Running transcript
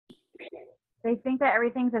they think that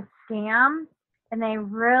everything's a scam, and they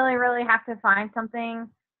really, really have to find something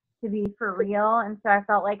to be for real. And so I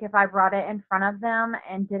felt like if I brought it in front of them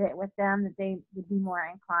and did it with them, that they would be more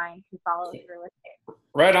inclined to follow through with it.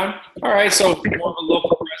 Right on. All right, so more of a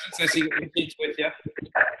local presence. I see your kids with you.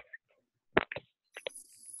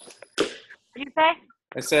 What did you say?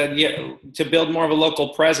 I said, yeah, to build more of a local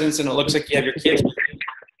presence, and it looks like you have your kids with you.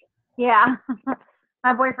 Yeah,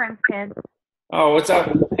 my boyfriend's kids. Oh, what's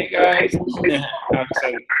up? Hey, guys.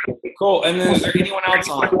 Cool. And then is there anyone else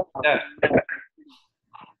on that?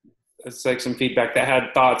 It's like some feedback that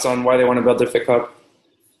had thoughts on why they want to build their fit club.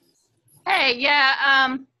 Hey, yeah,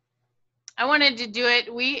 I wanted to do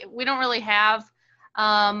it. We don't really have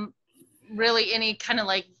really any kind of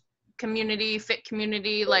like fit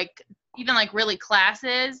community, like even like really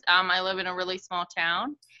classes. I live in a really small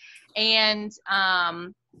town, and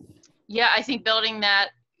yeah, I think building that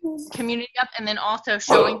community up, and then also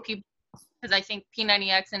showing people, because I think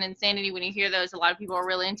P90X and Insanity, when you hear those, a lot of people are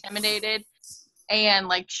really intimidated, and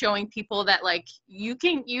like showing people that like you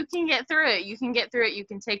can get through it. You can get through it. You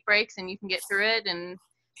can take breaks and you can get through it, and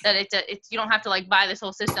that it's you don't have to like buy this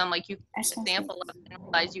whole system. Like you can sample it and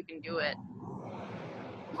realize you can do it.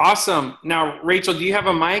 Awesome. Now, Rachel, do you have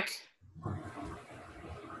a mic?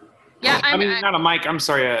 Yeah, I mean, not a mic. I'm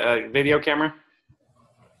sorry, a video camera.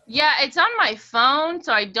 Yeah, it's on my phone,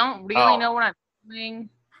 so I don't really know what I'm doing.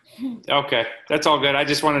 Okay, that's all good. I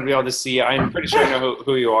just wanted to be able to see you. I'm pretty sure I know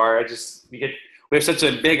who you are. We have such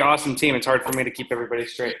a big, awesome team. It's hard for me to keep everybody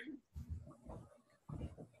straight.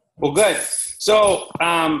 Well, good. So,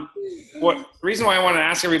 reason why I want to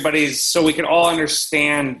ask everybody is so we can all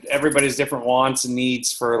understand everybody's different wants and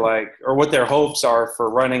needs for or what their hopes are for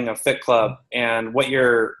running a fit club, and what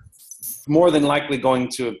you're more than likely going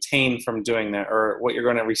to obtain from doing that, or what you're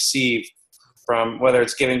going to receive from, whether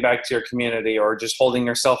it's giving back to your community or just holding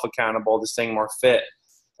yourself accountable to staying more fit,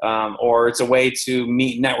 or it's a way to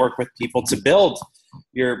network with people to build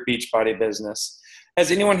your Beachbody business.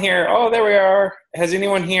 Has anyone here, oh, there we are. Has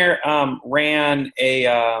anyone here ran a,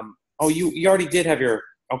 you already did have your,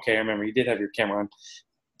 okay, I remember you did have your camera on.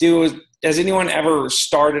 Has anyone ever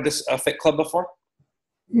started a fit club before?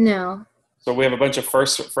 No. So we have a bunch of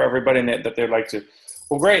firsts for everybody that they'd like to.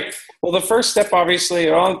 Well, great. Well, the first step, obviously,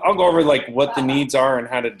 I'll go over like what the needs are and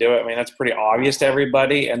how to do it. I mean, that's pretty obvious to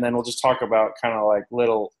everybody. And then we'll just talk about kind of like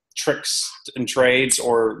little tricks and trades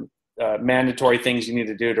or mandatory things you need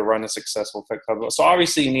to do to run a successful fit club. So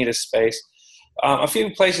obviously you need a space. A few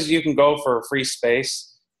places you can go for free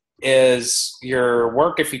space is your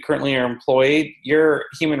work. If you currently are employed, your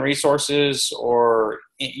human resources or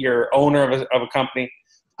your owner of a company,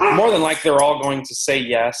 more than likely they're all going to say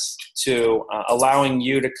yes to allowing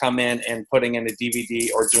you to come in and putting in a DVD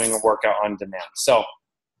or doing a workout on demand. So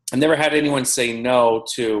I've never had anyone say no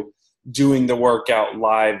to doing the workout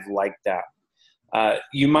live like that.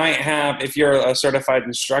 You might have, if you're a certified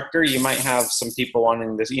instructor, you might have some people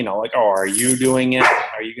wanting this, like, oh, are you doing it?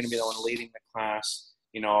 Are you going to be the one leading the class?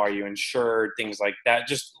 Are you insured? Things like that.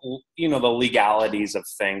 Just, the legalities of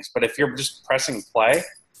things. But if you're just pressing play,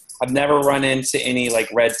 I've never run into any like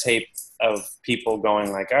red tape of people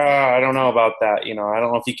going like, I don't know about that. I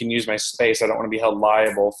don't know if you can use my space. I don't want to be held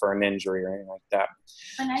liable for an injury or anything like that.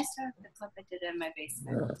 When I started the club, I did it in my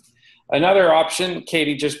basement. Another option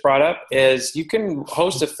Katie just brought up is you can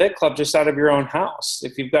host a fit club just out of your own house.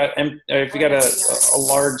 If you've got a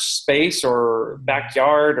large space or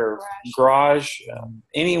backyard or garage,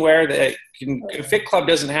 anywhere that a fit club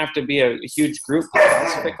doesn't have to be a huge group.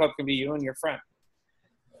 A fit club can be you and your friend.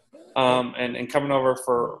 And coming over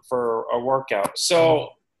for a workout. So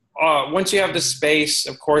once you have the space,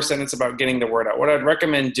 of course, then it's about getting the word out. What I'd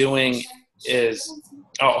recommend doing is,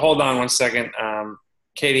 hold on one second.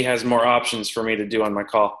 Katie has more options for me to do on my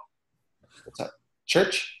call. What's up?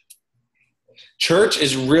 Church? Church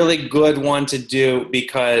is really good one to do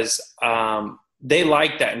because they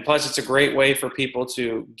like that. And plus, it's a great way for people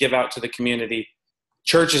to give out to the community.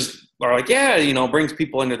 Churches are like, brings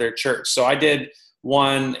people into their church. So I did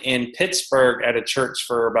one in Pittsburgh at a church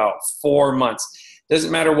for about 4 months.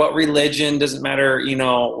 Doesn't matter what religion, doesn't matter,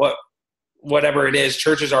 whatever it is,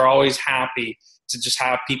 churches are always happy to just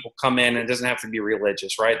have people come in, and it doesn't have to be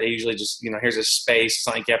religious, right? They usually just, here's a space. It's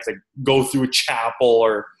not like you have to go through a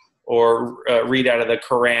chapel or read out of the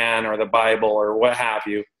Quran or the Bible or what have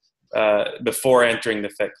you before entering the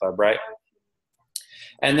fit club, right?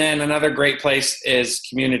 And then another great place is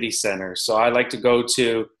community centers. So I like to go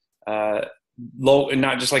to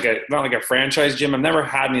not like a franchise gym. I've never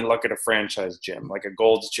had any luck at a franchise gym, like a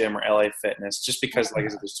Gold's Gym or LA Fitness, just because, like I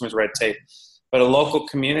said, there's too much red tape. But a local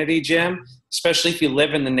community gym, especially if you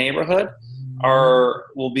live in the neighborhood,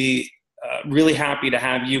 will be really happy to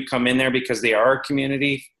have you come in there because they are a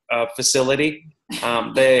community facility.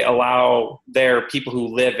 They allow their people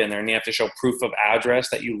who live in there, and you have to show proof of address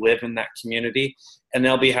that you live in that community, and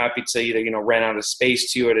they'll be happy to either, you know, rent out a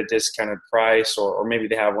space to you at a discounted price, or maybe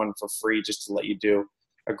they have one for free just to let you do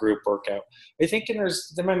a group workout. Are you thinking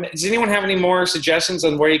does anyone have any more suggestions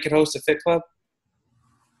on where you could host a fit club?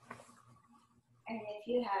 I mean, if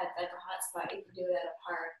you had like a hot spot, you could do it at a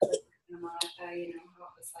park, like in Monica, you know, how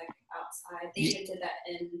it was like outside. They even did that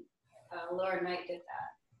in, Laura Knight did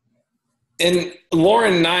that. And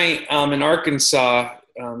Lauren Knight in Arkansas,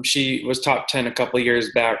 she was top 10 a couple of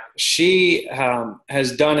years back. She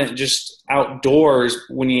has done it just outdoors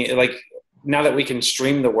when you, like, now that we can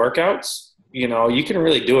stream the workouts, you know, you can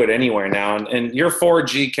really do it anywhere now. And your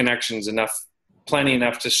 4G connection's plenty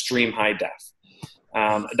enough to stream high def.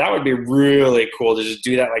 That would be really cool to just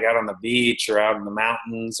do that, like out on the beach or out in the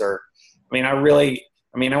mountains. Or, I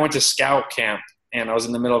went to scout camp and I was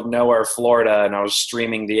in the middle of nowhere, Florida, and I was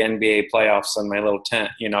streaming the NBA playoffs on my little tent,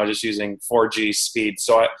 you know, just using 4G speed.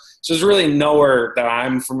 So there's really nowhere that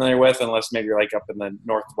I'm familiar with, unless maybe you're like up in the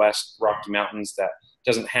Northwest Rocky Mountains, that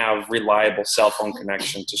doesn't have reliable cell phone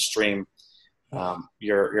connection to stream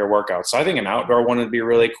your workouts. So I think an outdoor one would be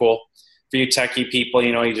really cool. For you techie people,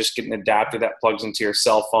 you know, you just get an adapter that plugs into your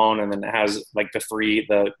cell phone, and then it has like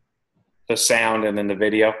the sound and then the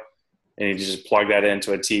video, and you just plug that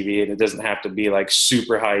into a TV, and it doesn't have to be like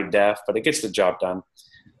super high def, but it gets the job done.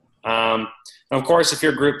 And of course, if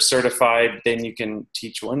you're group certified, then you can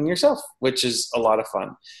teach one yourself, which is a lot of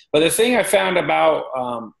fun. But the thing I found about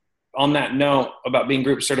on that note about being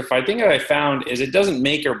group certified, the thing that I found is it doesn't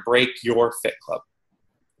make or break your fit club.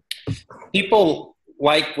 People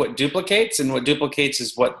like what duplicates, and what duplicates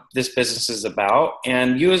is what this business is about.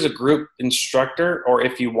 And you as a group instructor, or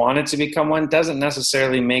if you wanted to become one, doesn't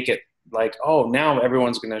necessarily make it like, oh, now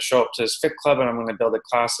everyone's going to show up to this fit club and I'm going to build a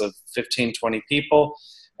class of 15, 20 people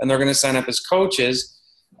and they're going to sign up as coaches.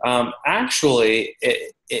 Actually,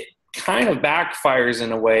 it kind of backfires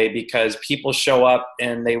in a way, because people show up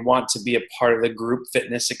and they want to be a part of the group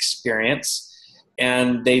fitness experience,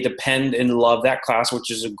 and they depend and love that class, which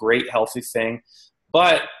is a great, healthy thing.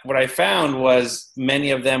 But what I found was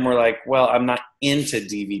many of them were like, well, I'm not into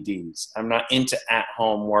DVDs. I'm not into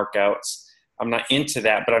at-home workouts. I'm not into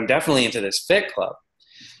that, but I'm definitely into this fit club.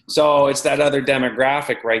 So it's that other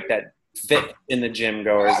demographic, right, that fit in the gym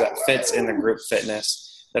goers, that fits in the group fitness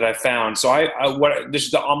that I found. So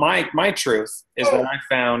my truth is that I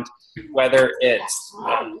found, whether it's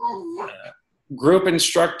group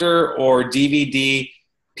instructor or DVD,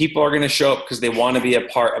 people are going to show up because they want to be a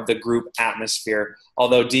part of the group atmosphere.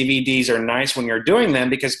 Although DVDs are nice when you're doing them,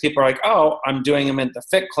 because people are like, oh, I'm doing them at the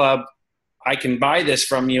fit club, I can buy this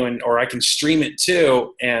from you, or I can stream it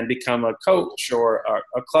too and become a coach or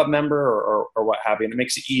a club member or what have you. And it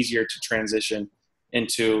makes it easier to transition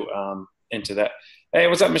into that. Hey,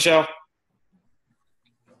 what's up, Michelle?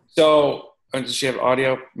 So, does she have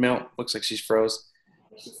audio? No, looks like she's froze.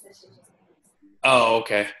 Oh,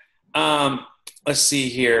 okay. Let's see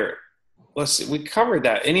here. Let's see. We covered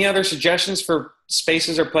that. Any other suggestions for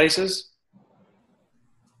spaces or places?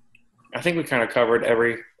 I think we kind of covered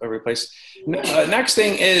every place. Next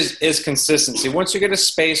thing is consistency. Once you get a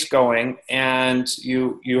space going and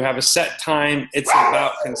you have a set time, it's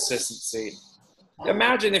about consistency.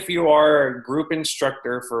 Imagine if you are a group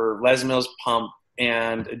instructor for Les Mills Pump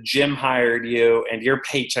and a gym hired you and your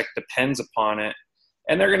paycheck depends upon it,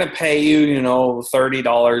 and they're going to pay you, you know, $30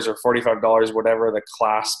 or $45, whatever the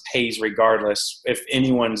class pays, regardless if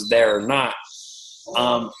anyone's there or not.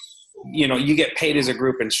 You know, you get paid as a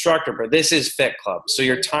group instructor, but this is Fit Club, so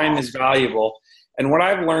your time is valuable. And what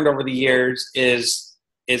I've learned over the years is,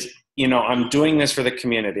 you know, I'm doing this for the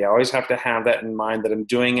community. I always have to have that in mind, that I'm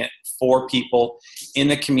doing it for people in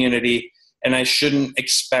the community, and I shouldn't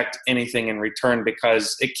expect anything in return,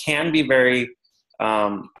 because it can be very,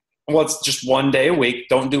 well, it's just one day a week.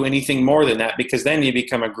 Don't do anything more than that, because then you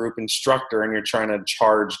become a group instructor and you're trying to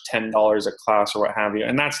charge $10 a class or what have you.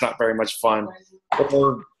 And that's not very much fun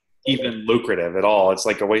or even lucrative at all. It's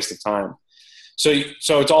like a waste of time. So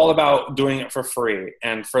it's all about doing it for free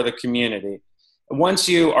and for the community. Once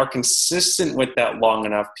you are consistent with that long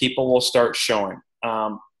enough, people will start showing.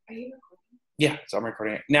 Are you recording? Yeah, so I'm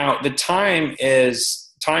recording it. Now, the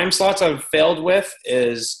time slots I've failed with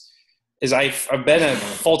is I've been a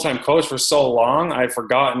full-time coach for so long, I've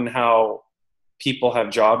forgotten how people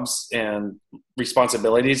have jobs and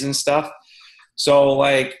responsibilities and stuff. So,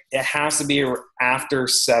 like, it has to be after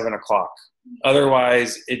 7 o'clock.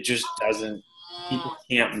 Otherwise, it just doesn't, people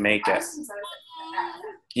can't make it.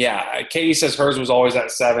 Yeah, Katie says hers was always at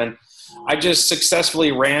 7. I just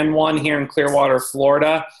successfully ran one here in Clearwater,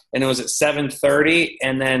 Florida, and it was at 7:30,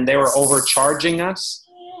 and then they were overcharging us,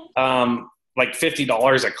 like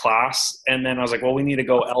 $50 a class. And then I was like, well, we need to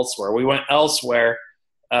go elsewhere. We went elsewhere,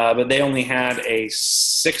 but they only had a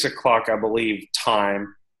 6 o'clock, I believe,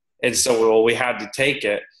 time. And so we had to take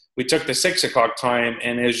it. We took the 6 o'clock time,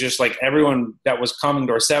 and it was just like everyone that was coming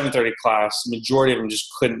to our 7:30 class, majority of them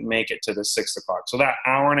just couldn't make it to the 6 o'clock. So that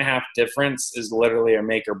hour and a half difference is literally a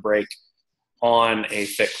make or break on a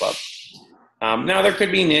fit club. Now there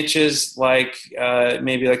could be niches like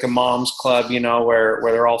maybe like a mom's club, where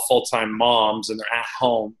they're all full-time moms and they're at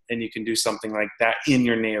home, and you can do something like that in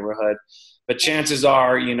your neighborhood. But chances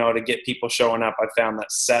are, to get people showing up, I found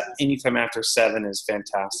that anytime after 7 is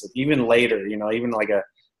fantastic. Even later, even like a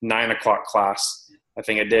 9 o'clock class, I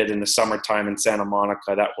think I did in the summertime in Santa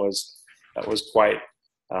Monica. That was quite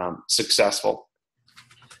successful.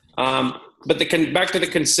 But back to the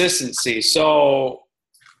consistency. So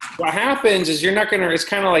what happens is it's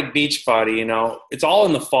kind of like Beachbody, it's all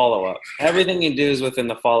in the follow-up. Everything you do is within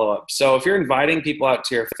the follow-up. So if you're inviting people out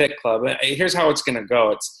to your fit club, here's how it's going to go.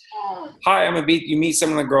 It's, hi, you meet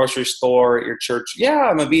someone in the grocery store at your church. Yeah,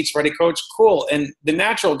 I'm a Beachbody coach. Cool. And and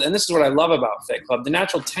this is what I love about fit club, the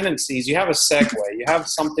natural tendencies, you have a segue, you have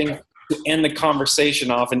something to end the conversation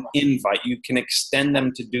off, an invite. You can extend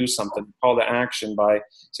them to do something, call to action by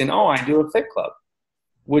saying, oh, I do a fit club.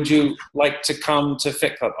 Would you like to come to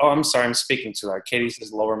fit club? Oh, I'm sorry, I'm speaking too loud. Katie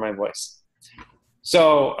says lower my voice.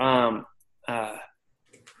 So my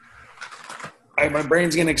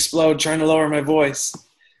brain's going to explode trying to lower my voice.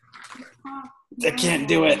 I can't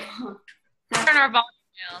do it. Turn our volume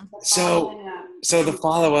down. So the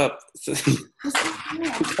follow-up,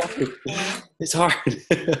 it's hard.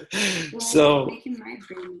 So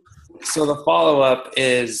the follow-up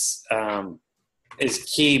is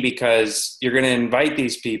key, because you're going to invite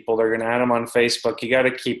these people. They're going to add them on Facebook. You got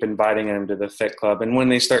to keep inviting them to the fit club. And when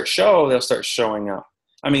they they'll start showing up.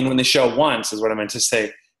 I mean, when they show once is what I meant to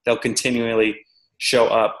say. They'll continually show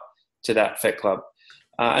up to that fit club.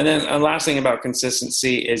 And then the last thing about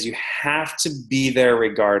consistency is you have to be there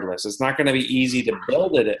regardless. It's not going to be easy to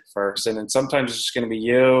build it at first. And then sometimes it's just going to be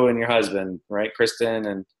you and your husband, right, Kristen?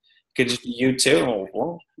 And it could just be you too.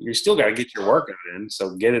 Well, you still got to get your workout in,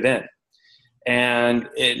 so get it in. And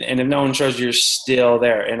if no one shows, you're still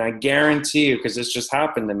there. And I guarantee you, because this just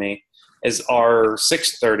happened to me, is our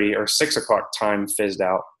 6:30 or 6 o'clock time fizzed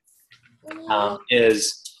out.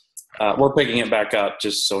 We're picking it back up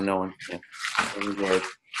just so no one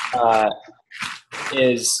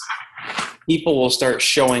is people will start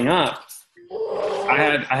showing up.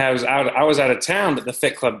 I was out of town, but the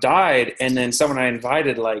fit club died, and then someone I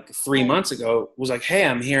invited like 3 months ago was like, hey,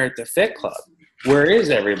 I'm here at the fit club. Where is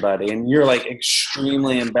everybody? And you're like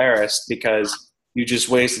extremely embarrassed because you just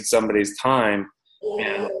wasted somebody's time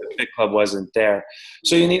and the fit club wasn't there.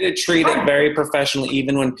 So you need to treat it very professionally,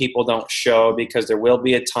 even when people don't show, because there will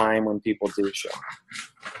be a time when people do show.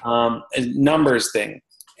 A numbers thing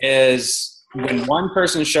is when one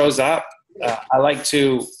person shows up, I like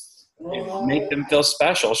to make them feel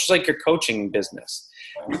special. It's just like your coaching business.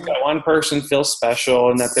 You've got one person feel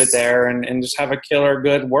special and that they're there and just have a killer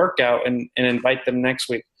good workout and invite them next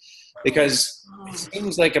week. Because it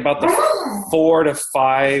seems like about the 4 to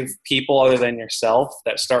 5 people other than yourself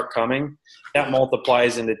that start coming, that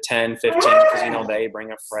multiplies into 10, 15, because, they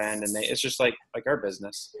bring a friend and it's just like our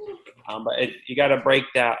business. But you got to break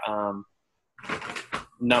that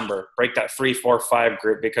number, break that 3, 4, 5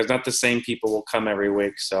 group, because not the same people will come every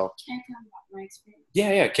week. So can I talk about my experience?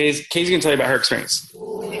 Yeah. Kay's going to tell you about her experience.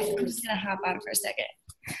 I'm just going to hop on for a second.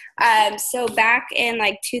 So back in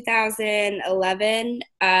like 2011,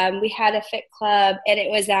 we had a fit club, and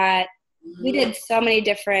we did so many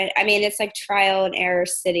different, it's like trial and error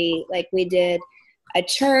city. Like we did a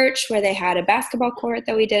church where they had a basketball court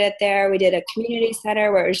that we did it there. We did a community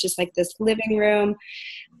center where it was just like this living room.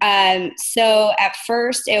 So at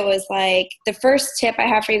first it was like, the first tip I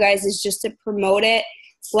have for you guys is just to promote it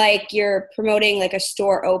like you're promoting like a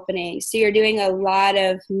store opening. So you're doing a lot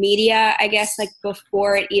of media, I guess, like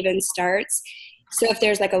before it even starts. So if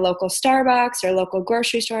there's like a local Starbucks or a local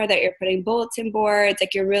grocery store that you're putting bulletin boards,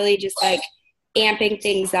 like you're really just like amping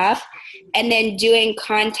things up, and then doing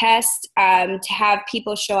contests to have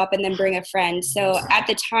people show up and then bring a friend. So at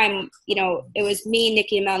the time, it was me,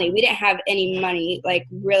 Nikki, and Melanie. We didn't have any money, like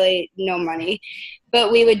really no money,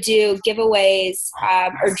 but we would do giveaways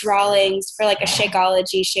or drawings for like a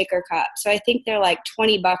Shakeology shaker cup. So I think they're like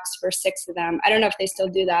 $20 for 6 of them. I don't know if they still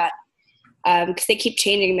do that because they keep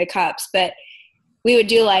changing the cups, but we would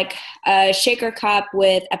do like a shaker cup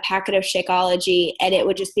with a packet of Shakeology, and it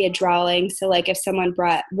would just be a drawing. So like if someone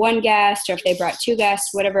brought one guest or if they brought two guests,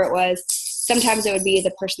 whatever it was, sometimes it would be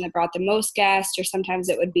the person that brought the most guests, or sometimes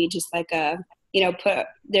it would be just like a, you know, put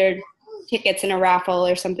their tickets in a raffle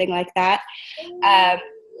or something like that.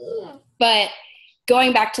 But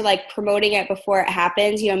going back to like promoting it before it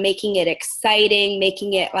happens, you know, making it exciting,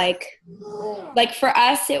 making it like for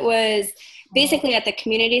us, it was basically at the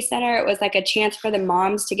community center, it was like a chance for the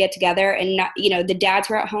moms to get together, and not, you know, the dads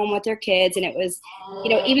were at home with their kids, and it was, you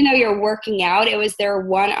know, even though you're working out, it was their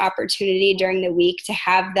one opportunity during the week to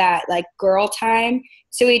have that like girl time.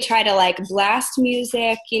 So we try to like blast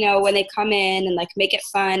music, you know, when they come in, and like make it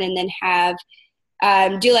fun, and then have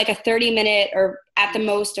do like a 30-minute or at the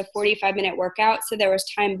most a 45-minute workout. So there was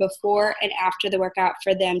time before and after the workout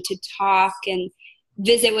for them to talk and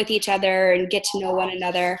visit with each other and get to know one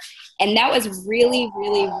another. And that was really,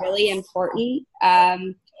 really, really important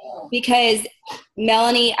because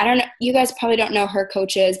Melanie, I don't know, you guys probably don't know her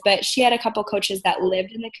coaches, but she had a couple coaches that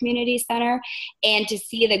lived in the community center, and to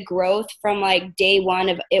see the growth from like day one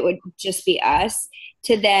of it would just be us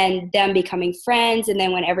to then them becoming friends. And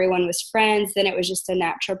then when everyone was friends, then it was just a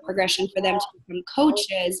natural progression for them to become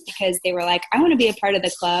coaches, because they were like, I want to be a part of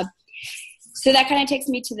the club. So that kind of takes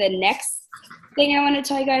me to the next thing I want to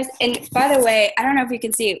tell you guys. And by the way, I don't know if you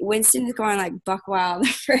can see, Winston is going like buck wild.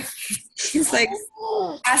 He's like,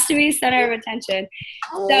 has to be center of attention.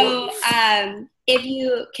 So if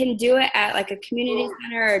you can do it at like a community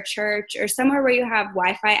center or church or somewhere where you have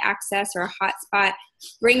Wi-Fi access or a hotspot,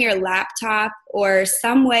 bring your laptop or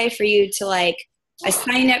some way for you to like a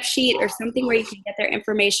sign-up sheet or something where you can get their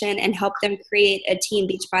information and help them create a Team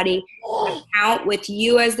Beachbody account with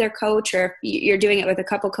you as their coach, or if you're doing it with a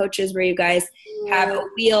couple coaches where you guys have a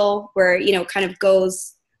wheel where, you know, kind of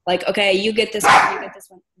goes like, okay, you get this one, you get this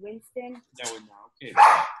one. Winston? No, okay.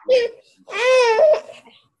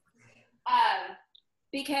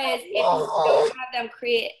 Because if you don't have them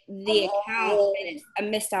create the account, then it's a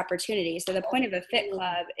missed opportunity. So the point of a fit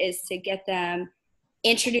club is to get them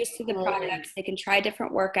introduced to the products. They can try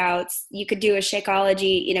different workouts. You could do a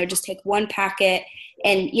Shakeology, you know, just take one packet,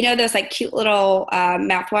 and you know those like cute little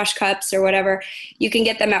mouthwash cups or whatever, you can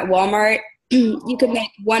get them at Walmart. You could make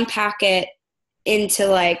one packet into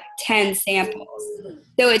like 10 samples.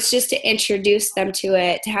 So it's just to introduce them to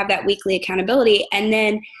it, to have that weekly accountability, and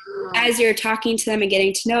then as you're talking to them and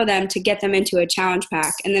getting to know them, to get them into a challenge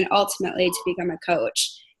pack, and then ultimately to become a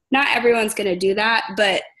coach. Not everyone's going to do that,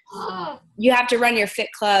 but you have to run your fit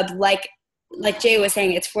club like Jay was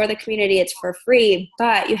saying, it's for the community, it's for free,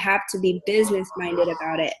 but you have to be business minded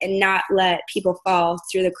about it and not let people fall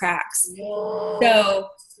through the cracks. So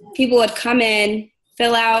people would come in,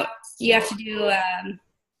 fill out, you have to do,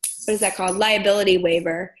 what is that called? Liability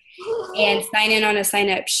waiver, and sign in on a sign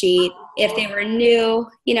up sheet. If they were new,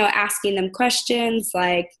 you know, asking them questions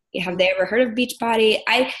like, have they ever heard of Beachbody?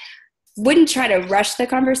 I wouldn't try to rush the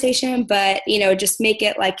conversation, but, you know, just make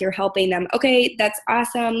it like you're helping them. Okay, that's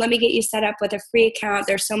awesome. Let me get you set up with a free account.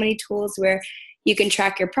 There's so many tools where you can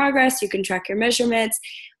track your progress, you can track your measurements.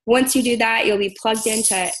 Once you do that, you'll be plugged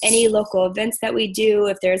into any local events that we do.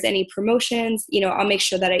 If there's any promotions, you know, I'll make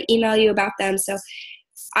sure that I email you about them. So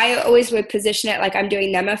I always would position it like I'm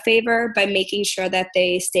doing them a favor by making sure that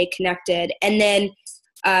they stay connected. And then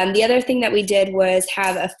the other thing that we did was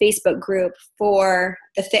have a Facebook group for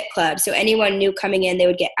the Fit Club. So anyone new coming in, they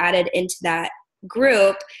would get added into that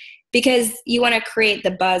group, because you want to create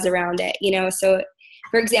the buzz around it, you know. So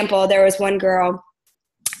for example, there was one girl,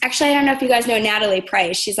 actually, I don't know if you guys know Natalie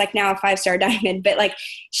Price. She's like now a 5-star diamond, but like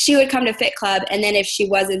she would come to Fit Club, and then if she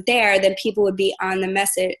wasn't there, then people would be on the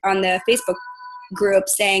message on the Facebook group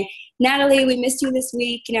saying, Natalie, we missed you this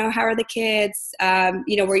week. You know, how are the kids?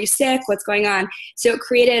 You know, were you sick? What's going on? So it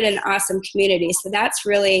created an awesome community. So that's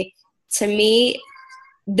really, to me,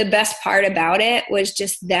 the best part about it was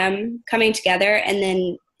just them coming together. And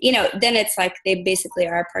then, you know, then it's like they basically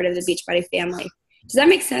are a part of the Beachbody family. Does that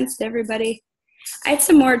make sense to everybody? I had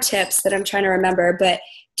some more tips that I'm trying to remember, but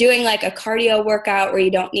doing like a cardio workout where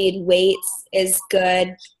you don't need weights is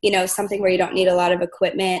good. You know, something where you don't need a lot of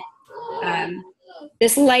equipment.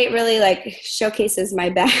 This light really like showcases my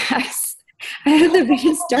backs. I have the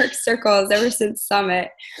biggest dark circles ever since Summit.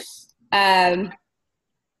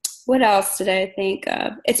 What else did I think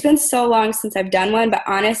of? It's been so long since I've done one, but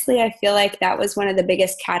honestly, I feel like that was one of the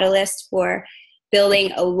biggest catalysts for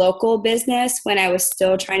building a local business when I was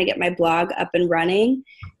still trying to get my blog up and running,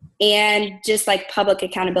 and just like public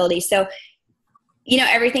accountability. So you know,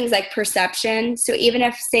 everything's like perception. So even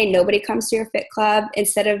if, say, nobody comes to your fit club,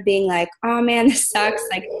 instead of being like, oh man, this sucks,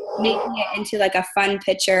 like making it into like a fun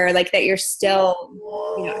picture, like that you're still,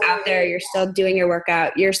 you know, out there, you're still doing your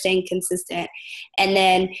workout, you're staying consistent. And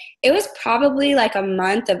then it was probably like a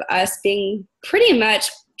month of us being pretty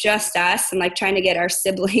much just us and like trying to get our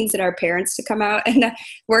siblings and our parents to come out and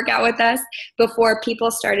work out with us before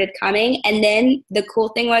people started coming. And then the cool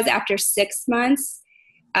thing was, after 6 months,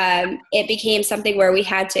 it became something where we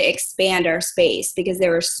had to expand our space because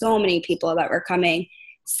there were so many people that were coming.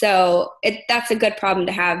 So that's a good problem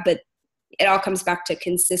to have, but it all comes back to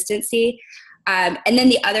consistency. And then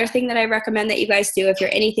the other thing that I recommend that you guys do, if you're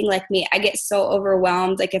anything like me, I get so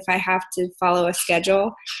overwhelmed, like if I have to follow a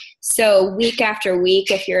schedule. So week after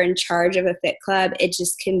week, if you're in charge of a fit club, it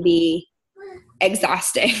just can be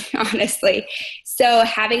exhausting, honestly. So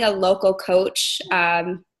having a local coach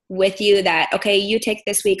with you that, okay, you take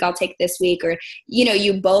this week, I'll take this week, or, you know,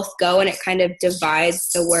 you both go and it kind of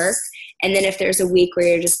divides the work. And then if there's a week where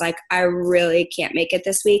you're just like, I really can't make it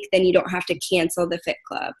this week, then you don't have to cancel the fit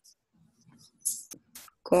club.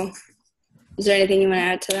 Cool. Is there anything you want to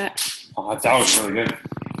add to that? Oh, that was really good.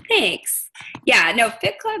 Thanks. Yeah, no,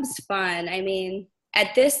 fit club's fun. I mean,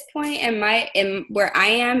 at this point in where I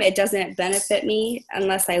am, it doesn't benefit me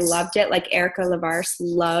unless I loved it. Like Erica Lavarse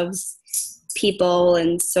loves people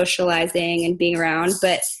and socializing and being around.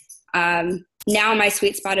 But now my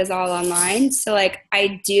sweet spot is all online. So like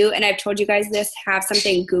I do, and I've told you guys this, have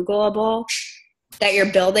something Googleable that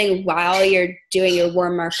you're building while you're doing your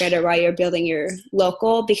warm market or while you're building your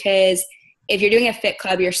local, because if you're doing a fit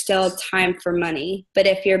club, you're still time for money. But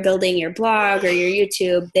if you're building your blog or your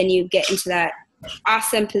YouTube, then you get into that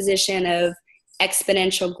awesome position of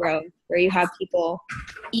exponential growth where you have people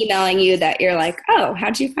emailing you that you're like, oh,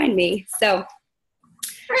 how'd you find me? So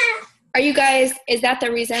are you guys, is that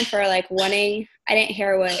the reason for like wanting, I didn't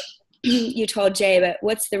hear what you told Jay, but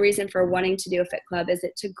what's the reason for wanting to do a fit club? Is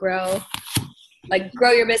it to grow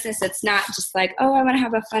your business? It's not just like, oh, I want to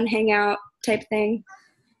have a fun hangout type thing.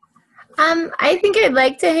 I think I'd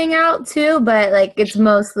like to hang out too, but like it's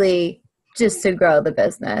mostly just to grow the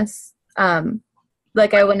business.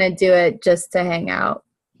 Like I wouldn't do it just to hang out.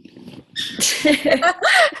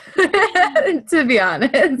 To be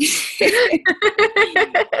honest.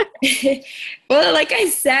 Well, like I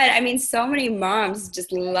said, I mean, so many moms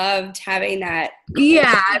just loved having that.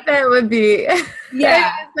 Yeah, that would be.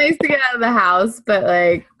 Yeah, it's nice to get out of the house, but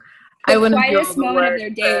like, I wouldn't. The quietest moment of their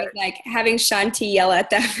day was like having Shanti yell at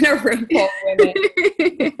them in a room full of women.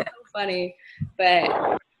 So funny,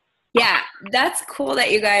 but yeah, that's cool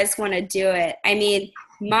that you guys want to do it. I mean,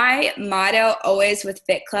 my motto always with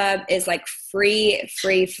Fit Club is like free,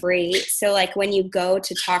 free, free. So like when you go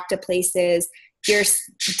to talk to places,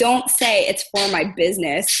 don't say it's for my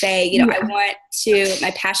business. Say, you know,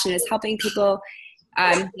 my passion is helping people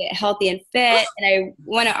get healthy and fit, and I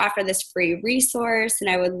want to offer this free resource, and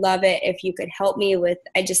I would love it if you could help me with,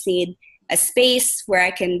 I just need a space where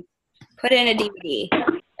I can put in a DVD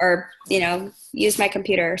or, you know, use my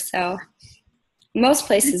computer. So most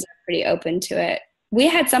places are pretty open to it. We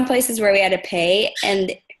had some places where we had to pay,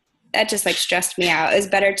 and that just like stressed me out. It was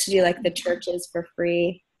better to do like the churches for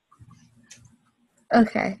free.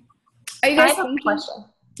 Okay. Are you guys I have a question.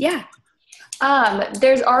 Yeah.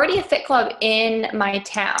 There's already a fit club in my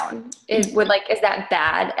town. Is that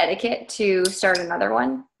bad etiquette to start another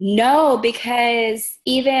one? No, because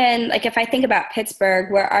even like if I think about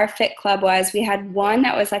Pittsburgh, where our fit club was, we had one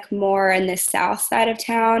that was like more in the south side of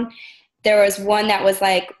town. There was one that was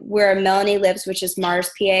like where Melanie lives, which is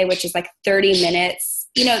Mars, PA, which is like 30 minutes.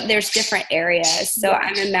 You know, there's different areas. So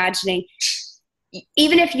I'm imagining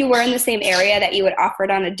even if you were in the same area that you would offer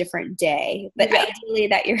it on a different day, but ideally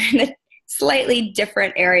that you're in a slightly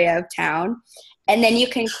different area of town. And then you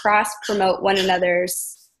can cross promote one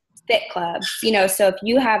another's fit clubs. You know, so if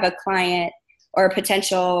you have a client or a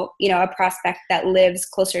potential, you know, a prospect that lives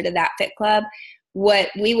closer to that fit club, what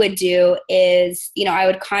we would do is, you know, I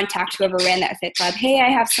would contact whoever ran that fit club. Hey, I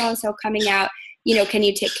have so-and-so coming out. You know, can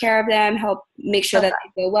you take care of them, help make sure that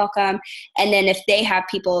they feel welcome? And then if they have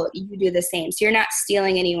people, you do the same. So you're not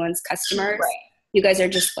stealing anyone's customers. Right. You guys are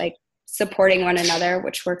just like supporting one another,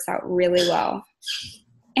 which works out really well.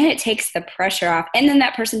 And it takes the pressure off. And then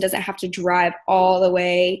that person doesn't have to drive all the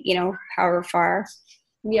way, you know, however far.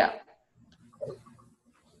 Yeah.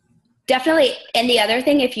 Definitely. And the other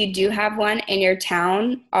thing, if you do have one in your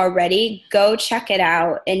town already, go check it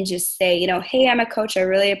out and just say, you know, hey, I'm a coach. I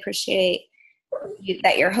really appreciate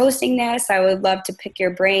that you're hosting this. I would love to pick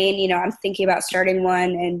your brain. You know, I'm thinking about starting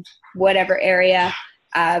one in whatever area.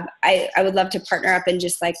 I would love to partner up and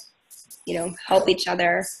just like, you know, help each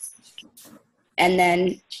other. And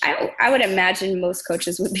then I would imagine most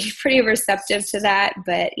coaches would be pretty receptive to that,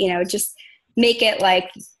 but, you know, just make it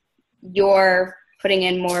like you're putting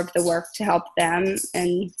in more of the work to help them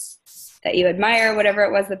and that you admire whatever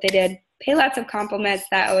it was that they did. Pay lots of compliments.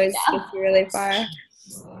 That always gets you really far.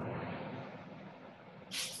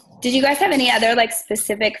 Did you guys have any other like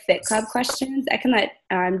specific Fit Club questions? I can let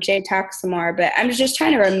Jay talk some more, but I'm just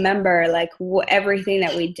trying to remember like everything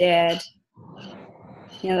that we did.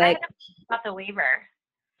 You know, like about the waiver.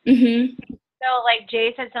 Mm-hmm. So like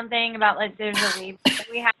Jay said something about like there's a waiver that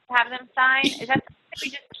we have to have them sign. Is that something that we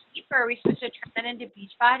just keep, or are we supposed to turn that into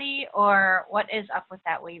Beachbody, or what is up with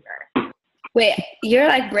that waiver? Wait, you're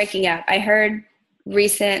like breaking up. I heard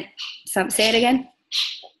say it again.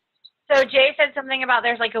 So Jay said something about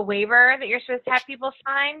there's like a waiver that you're supposed to have people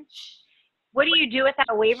sign. What do you do with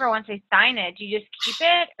that waiver once they sign it? Do you just keep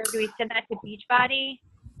it, or do we send that to Beachbody?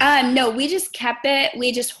 No, we just kept it.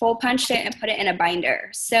 We just hole punched it and put it in a binder.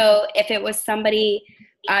 So if it was somebody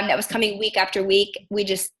that was coming week after week, we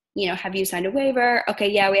just, you know, have you signed a waiver? Okay,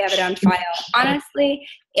 yeah, we have it on file. Honestly,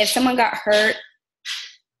 if someone got hurt,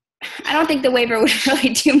 I don't think the waiver would really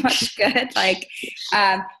do much good. Like,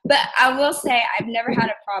 but I will say I've never had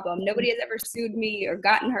a problem. Nobody has ever sued me or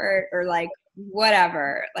gotten hurt or like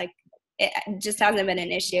whatever. Like, it just hasn't been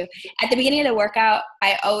an issue. At the beginning of the workout,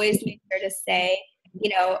 I always make sure to say, you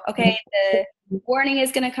know, okay, the warning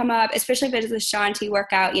is going to come up, especially if it's a Shanti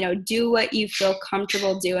workout, you know, do what you feel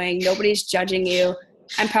comfortable doing. Nobody's judging you.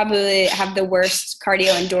 I'm probably have the worst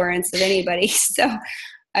cardio endurance of anybody. So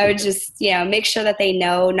I would just, you know, make sure that they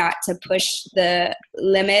know not to push the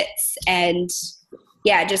limits and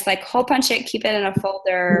yeah, just like hole punch it, keep it in a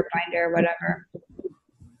folder, binder, whatever.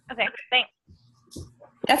 Okay, thanks.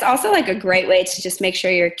 That's also like a great way to just make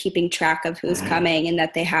sure you're keeping track of who's coming and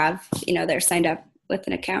that they have, you know, they're signed up with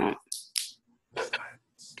an account. Do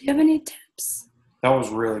you have any tips? That was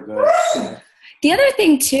really good. The other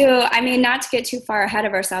thing too, I mean, not to get too far ahead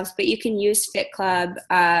of ourselves, but you can use Fit Club,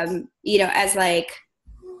 you know, as like,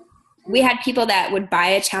 we had people that would buy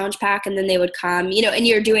a challenge pack and then they would come, you know, and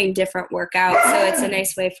you're doing different workouts. So it's a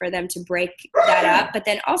nice way for them to break that up. But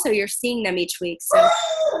then also you're seeing them each week. So,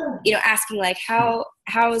 you know, asking like, how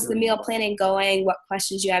is the meal planning going? What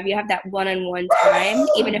questions you have? You have that one-on-one time,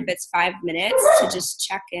 even if it's 5 minutes to just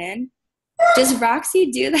check in. Does Roxy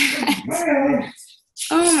do that?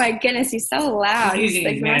 Oh my goodness. He's so loud. He's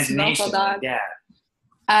like the most vocal dog.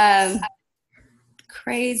 Yeah.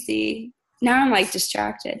 Crazy. Now I'm like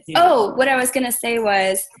distracted. Oh, what I was going to say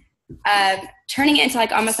was turning it into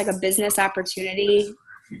like almost like a business opportunity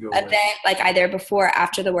event, like either before or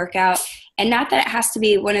after the workout. And not that it has to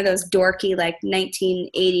be one of those dorky like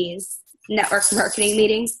 1980s network marketing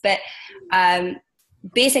meetings, but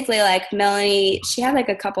basically like Melanie, she had like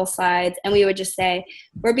a couple slides and we would just say,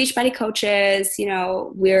 we're Beachbody coaches, you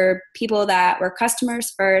know, we're people that were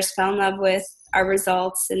customers first, fell in love with our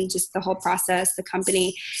results and just the whole process, the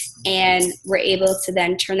company, and we're able to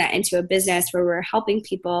then turn that into a business where we're helping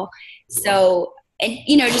people. So, and,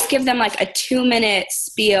 you know, just give them like a 2-minute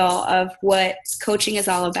spiel of what coaching is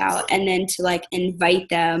all about and then to like invite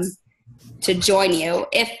them to join you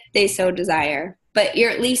if they so desire. But you're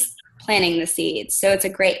at least planting the seeds. So it's a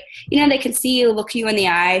great, you know, they can see you, look you in the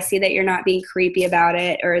eye, see that you're not being creepy about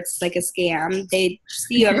it or it's like a scam. They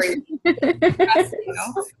see you every trust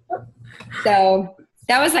you. So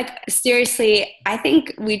that was like, seriously, I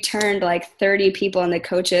think we turned like 30 people into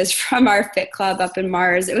coaches from our Fit Club up in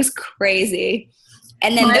Mars. It was crazy.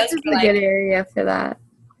 And then Mars is a good area for that.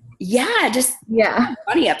 Yeah, just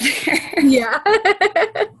money up there. Yeah.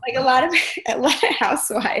 Like a lot of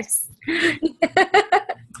housewives.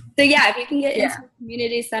 So yeah, if you can get into a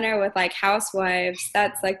community center with like housewives,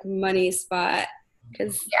 that's like money spot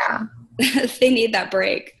because they need that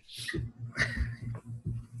break.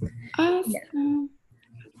 Awesome. Yeah.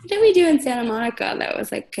 What did we do in Santa Monica that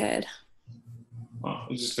was like good? Well,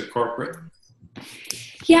 it was just a corporate.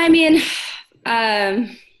 Yeah, I mean,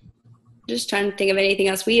 just trying to think of anything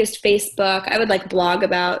else. We used Facebook. I would like blog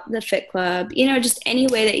about the Fit Club, you know, just any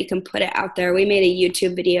way that you can put it out there. We made a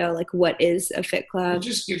YouTube video, like what is a Fit Club? It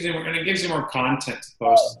just gives you, and it gives you more content to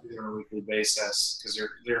post on a weekly basis because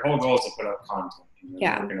your whole goal is to put out content. You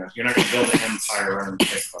know, you're not going to build an empire around the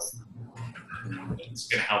Fit Club. It's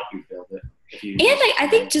going to help you build it. And like, I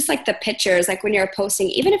think just like the pictures, like when you're posting,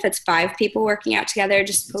 even if it's 5 people working out together,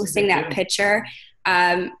 just posting that picture.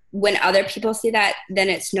 When other people see that, then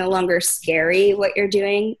it's no longer scary what you're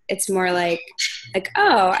doing. It's more like,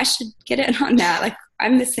 oh, I should get in on that. Like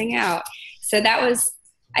I'm missing out. So that was,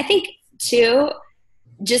 I think too,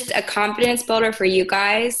 just a confidence builder for you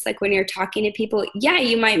guys. Like when you're talking to people, yeah,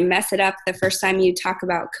 you might mess it up the first time you talk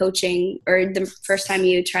about coaching or the first time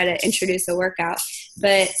you try to introduce a workout,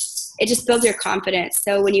 but it just builds your confidence.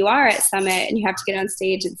 So when you are at Summit and you have to get on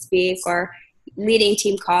stage and speak or leading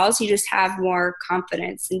team calls, you just have more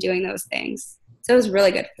confidence in doing those things. So it was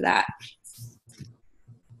really good for that.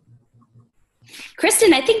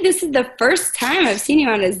 Kristen, I think this is the first time I've seen you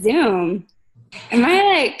on a Zoom. Am I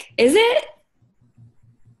like, is it?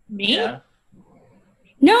 Me? Yeah.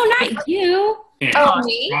 No, not you. Oh,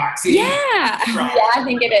 me? Roxy. Yeah. Yeah, I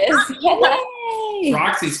think it is. Yay.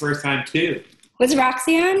 Roxy's first time too. Was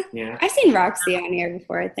Roxy on? Yeah. I've seen Roxy on here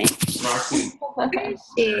before, I think. Roxy. Where is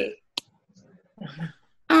she?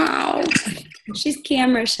 Oh, she's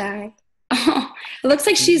camera shy. Oh, it looks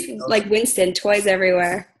like she's like Winston, toys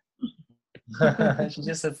everywhere. She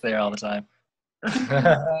just sits there all the time.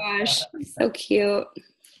 Gosh, so cute.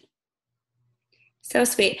 So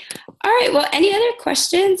sweet. All right, well, any other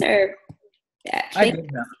questions or? Yeah, I did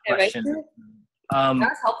have a question. That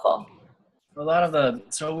was helpful. A lot of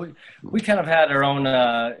so we kind of had our own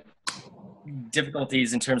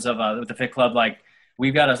difficulties in terms of with the Fit Club. Like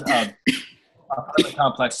we've got a apartment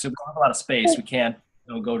complex, so we don't have a lot of space. We can't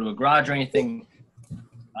go to a garage or anything.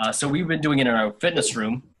 So we've been doing it in our fitness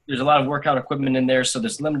room. There's a lot of workout equipment in there, so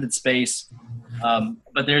there's limited space.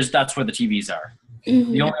 But that's where the TVs are.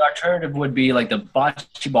 Mm-hmm. The only alternative would be like the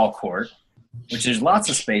bocce ball court, which there's lots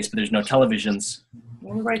of space, but there's no televisions.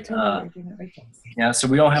 Yeah, so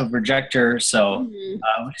we don't have a projector. So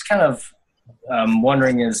we're just kind of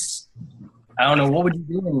wondering I don't know, what would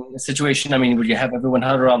you do in a situation? I mean, would you have everyone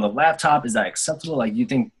huddle around the laptop? Is that acceptable? Like, do you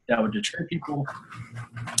think that would deter people?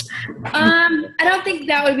 I don't think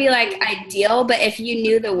that would be like ideal, but if you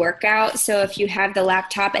knew the workout, so if you have the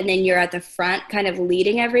laptop and then you're at the front kind of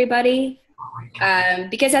leading everybody,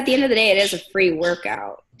 because at the end of the day, it is a free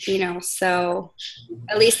workout, so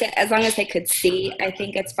at least as long as they could see, I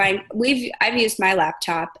think it's fine. I've used my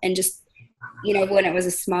laptop and just, when it was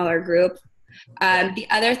a smaller group. The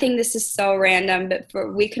other thing, this is so random,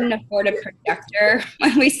 but we couldn't afford a projector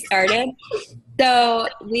when we started. So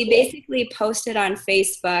we basically posted on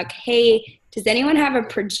Facebook, hey, does anyone have a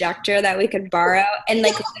projector that we could borrow? And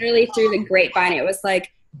like literally through the grapevine, it was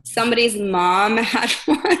like somebody's mom had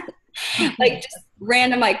one, like just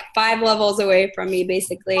random, like 5 levels away from me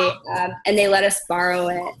basically. And they let us borrow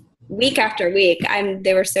it week after week.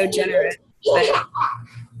 They were so generous. But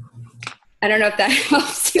I don't know if that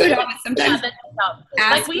helps you at all, but sometimes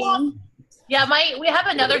we have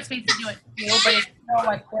another space to do it too, but it's more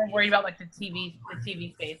like we're worried about like the TV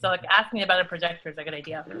space. So like asking about a projector is a good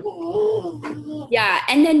idea. Yeah,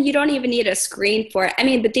 and then you don't even need a screen for it. I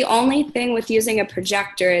mean, but the only thing with using a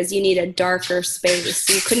projector is you need a darker space.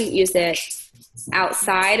 You couldn't use it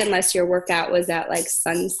outside unless your workout was at like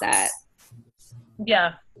sunset.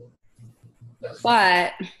 Yeah.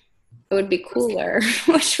 But it would be cooler,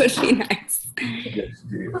 which would be nice.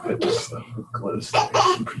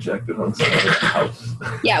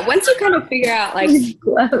 Yeah, once you kind of figure out like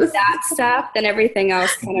that stuff, then everything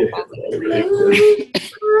else kind of falls into place.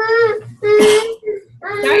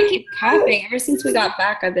 Sorry, I keep coughing. Ever since we got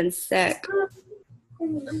back, I've been sick.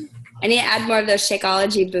 I need to add more of those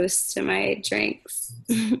Shakeology boosts to my drinks.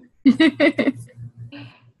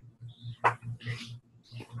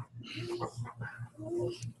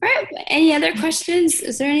 All right. Any other questions?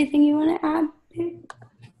 Is there anything you want to add?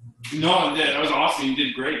 No, that was awesome. You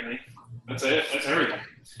did great, man. That's it. That's everything.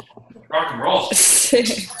 Rock and roll.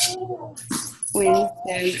 Winston.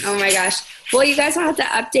 Oh my gosh. Well, you guys will have to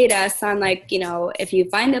update us on if you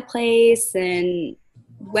find a place and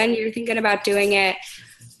when you're thinking about doing it.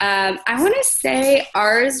 I want to say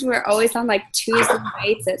ours were always on Tuesday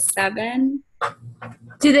nights at 7.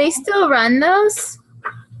 Do they still run those?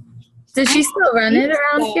 Does she still run it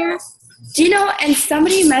around here? Do you know, and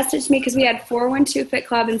somebody messaged me because we had 412 Fit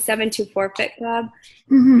Club and 724 Fit Club.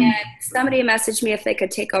 Mm-hmm. And somebody messaged me if they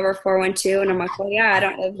could take over 412. And I'm like, well, yeah, I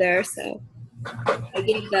don't live there. So I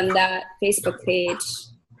gave them that Facebook page.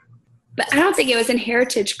 But I don't think it was in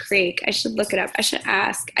Heritage Creek. I should look it up. I should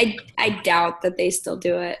ask. I doubt that they still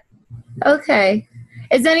do it. Okay.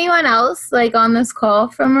 Is anyone else on this call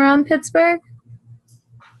from around Pittsburgh?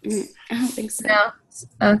 I don't think so. No.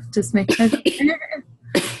 Oh, just make sure.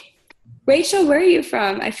 Rachel, where are you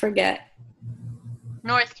from? I forget.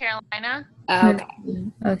 North Carolina. Oh, okay.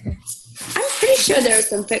 Okay. I'm pretty sure there are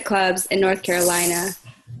some fit clubs in North Carolina.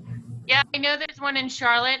 Yeah, I know there's one in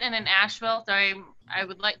Charlotte and in Asheville, so I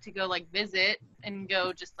would like to go visit and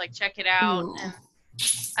go just check it out. Ooh. And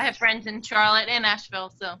I have friends in Charlotte and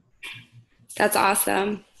Asheville, so. That's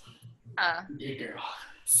awesome. Yeah, girl.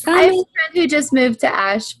 I have a friend who just moved to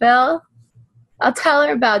Asheville. I'll tell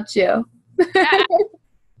her about you.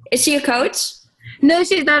 Is she a coach? No,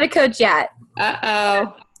 she's not a coach yet.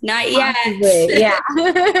 Uh-oh. Not yet. Possibly, yeah.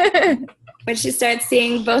 When she starts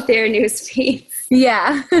seeing both your news feeds.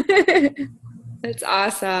 Yeah. That's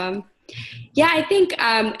awesome. Yeah, I think,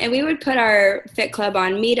 and we would put our Fit Club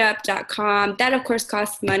on meetup.com. That, of course,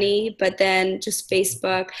 costs money, but then just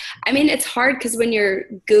Facebook. I mean, it's hard because when you're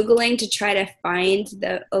Googling to try to find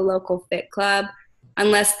a local Fit Club,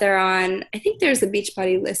 unless they're on, I think there's a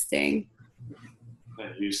Beachbody listing.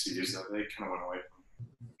 I used to use that. They kind of went away from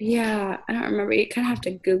it. Yeah, I don't remember. You kind of have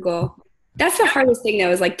to Google. That's the hardest thing, though,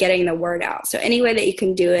 is like getting the word out. So any way that you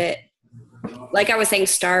can do it, like I was saying,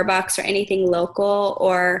 Starbucks or anything local,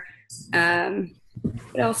 or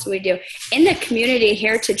what else do we do? In the community,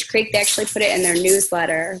 Heritage Creek, they actually put it in their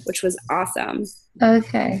newsletter, which was awesome.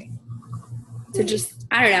 Okay. So just,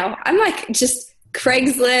 I don't know. I'm like just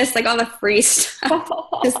Craigslist, like all the free stuff.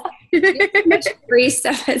 Just get as much free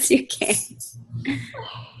stuff as you can.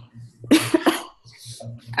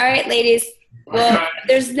 All right, ladies. Well, if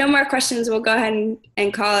there's no more questions, we'll go ahead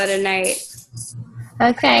and call it a night.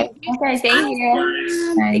 Okay. Okay, thank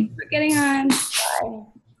you. Thanks for getting on.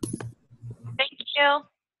 Thank you.